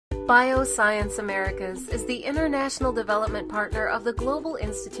Bioscience Americas is the international development partner of the Global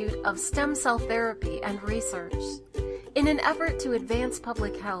Institute of Stem Cell Therapy and Research. In an effort to advance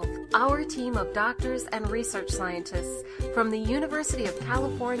public health, our team of doctors and research scientists from the University of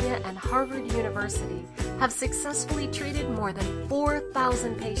California and Harvard University have successfully treated more than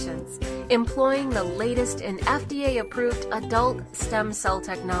 4,000 patients, employing the latest in FDA-approved adult stem cell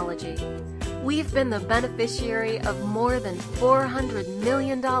technology. We've been the beneficiary of more than $400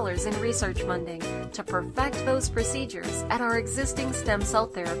 million in research funding to perfect those procedures at our existing stem cell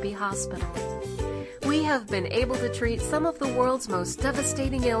therapy hospital. We have been able to treat some of the world's most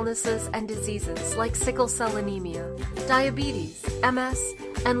devastating illnesses and diseases like sickle cell anemia, diabetes, MS,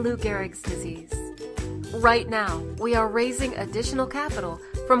 and Lou Gehrig's disease. Right now, we are raising additional capital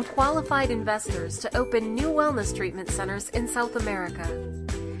from qualified investors to open new wellness treatment centers in South America.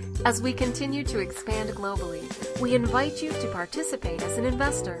 As we continue to expand globally, we invite you to participate as an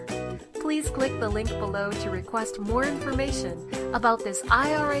investor. Please click the link below to request more information about this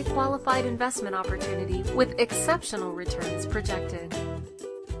IRA-qualified investment opportunity with exceptional returns projected.